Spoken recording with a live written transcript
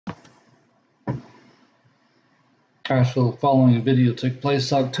Alright, so the following video took place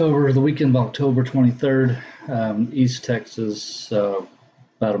the weekend of October 23rd, East Texas, about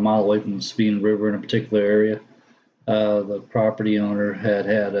a mile away from the Sabine River in a particular area. The property owner had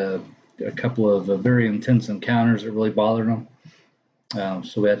a couple of very intense encounters that really bothered him.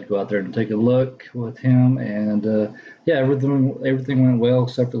 So we had to go out there and take a look with him, and yeah, everything went well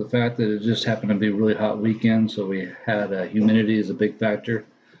except for the fact that it just happened to be a really hot weekend, so we had humidity as a big factor.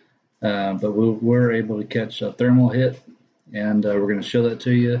 But we were able to catch a thermal hit, and we're going to show that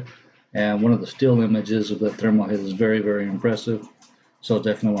to you. And one of the still images of that thermal hit is very, very impressive. So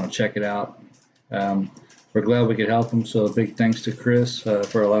definitely want to check it out. We're glad we could help him. So a big thanks to Chris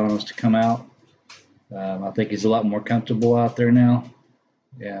for allowing us to come out. I think he's a lot more comfortable out there now,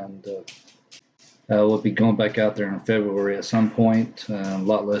 and we'll be going back out there in February at some point. A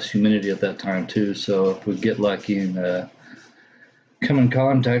lot less humidity at that time too. So if we get lucky and come in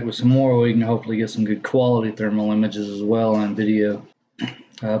contact with some more, we can hopefully get some good quality thermal images as well on video.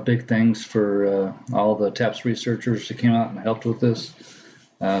 Big thanks for all the TAPS researchers that came out and helped with this.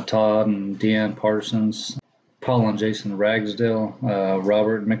 Todd and Deanne Parsons, Paul and Jason Ragsdale,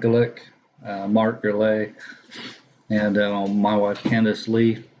 Robert Mikulik, Mark Gurule, and my wife Candace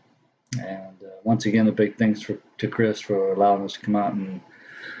Lee. And once again, a big thanks to Chris for allowing us to come out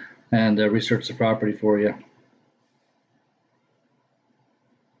and research the property for you.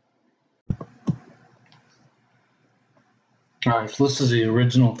 Alright, so this is the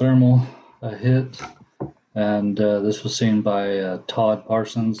original thermal hit, and this was seen by Todd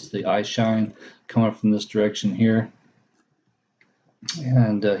Parsons, the eye shine coming from this direction here.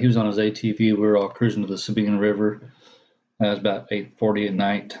 And he was on his ATV. We were all cruising to the Sabine River. It was about 8:40 at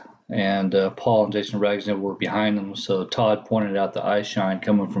night, and Paul and Jason Ragsdale were behind them, so Todd pointed out the eye shine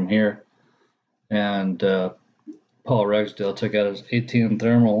coming from here, and Paul Ragsdale took out his 18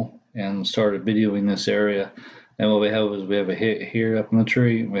 thermal and started videoing this area. And what we have is we have a hit here up in the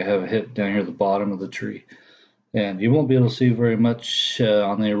tree, and we have a hit down here at the bottom of the tree. And you won't be able to see very much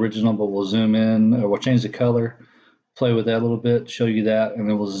on the original, but we'll zoom in, or we'll change the color, play with that a little bit, show you that, and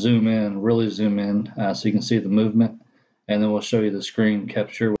then we'll zoom in, really zoom in, so you can see the movement. And then we'll show you the screen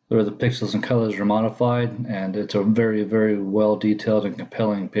capture where the pixels and colors are modified, and it's a very, very well detailed and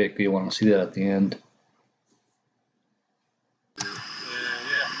compelling pic. You want to see that at the end.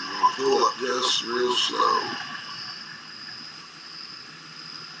 Pull up just real slow.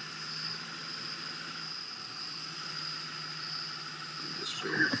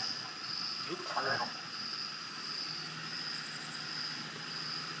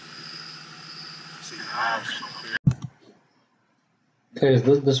 Okay,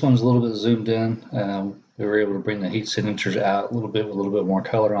 this one's a little bit zoomed in. We were able to bring the heat signatures out a little bit with a little bit more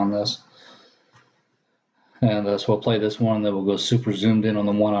color on this. And so we'll play this one, then we'll go super zoomed in on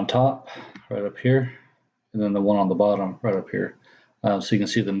the one on top, right up here, and then the one on the bottom, right up here. So you can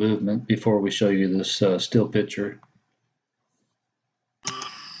see the movement before we show you this still picture.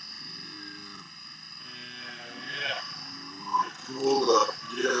 Pull up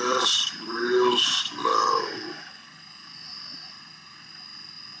just real slow.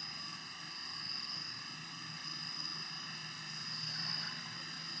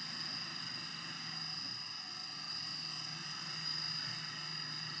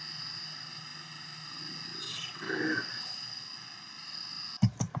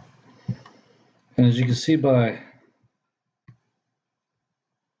 And as you can see by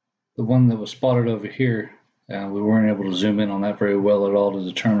the one that was spotted over here, we weren't able to zoom in on that very well at all to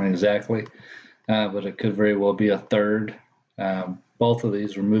determine exactly, but it could very well be a third. Both of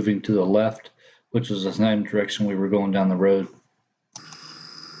these were moving to the left, which was the same direction we were going down the road.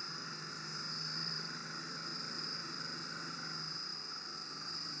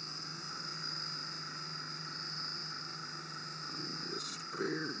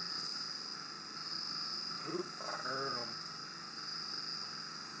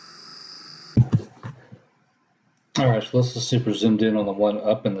 Alright, so let's just super zoomed in on the one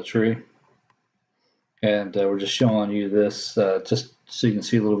up in the tree. And we're just showing you this just so you can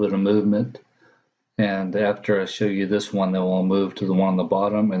see a little bit of movement. And after I show you this one, then we'll move to the one on the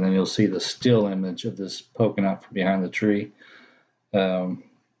bottom, and then you'll see the still image of this poking out from behind the tree,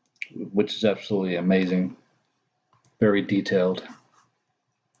 which is absolutely amazing. Very detailed.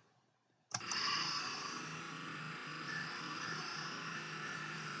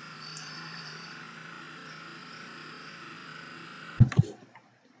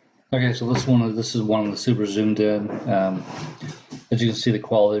 Okay, so this is one of the super zoomed in. As you can see, the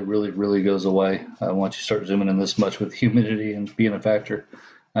quality really goes away once you start zooming in this much with humidity and being a factor.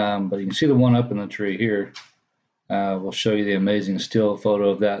 But you can see the one up in the tree here. We'll show you the amazing still photo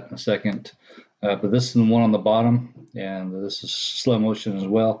of that in a second. But this is the one on the bottom, and this is slow motion as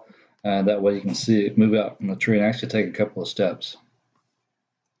well. That way you can see it move out from the tree and actually take a couple of steps.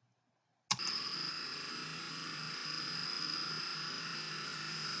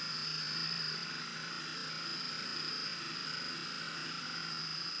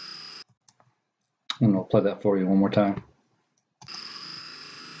 And I'll play that for you one more time.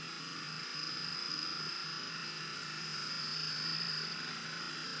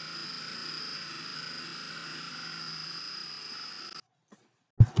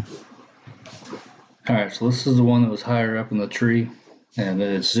 Alright, so this is the one that was higher up in the tree, and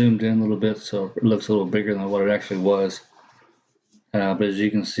it's zoomed in a little bit so it looks a little bigger than what it actually was. But as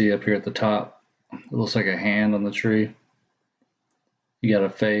you can see up here at the top, it looks like a hand on the tree. You got a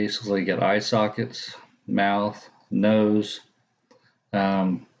face, looks like you got eye sockets, mouth, nose.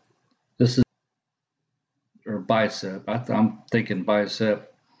 This is or bicep. I'm thinking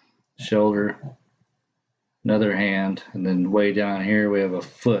bicep, shoulder, another hand, and then way down here we have a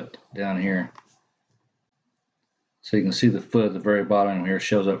foot down here. So you can see the foot at the very bottom here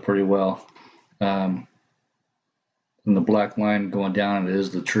shows up pretty well. And the black line going down it is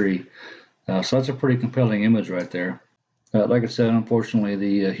the tree. So that's a pretty compelling image right there. Like I said, unfortunately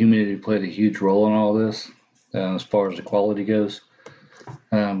the humidity played a huge role in all this as far as the quality goes.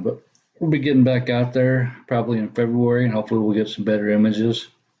 But we'll be getting back out there probably in February, and hopefully we'll get some better images.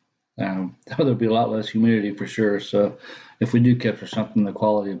 There'll be a lot less humidity for sure, so if we do capture something, the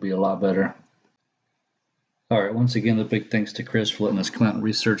quality will be a lot better. All right, once again, a big thanks to Chris for letting us come out and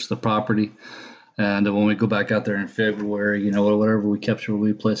research the property. And when we go back out there in February, you know, whatever we capture,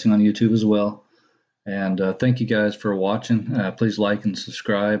 we'll be placing on YouTube as well. And thank you guys for watching. Please like and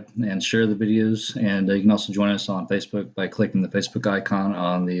subscribe and share the videos. And you can also join us on Facebook by clicking the Facebook icon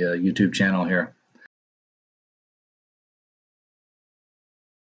on the YouTube channel here.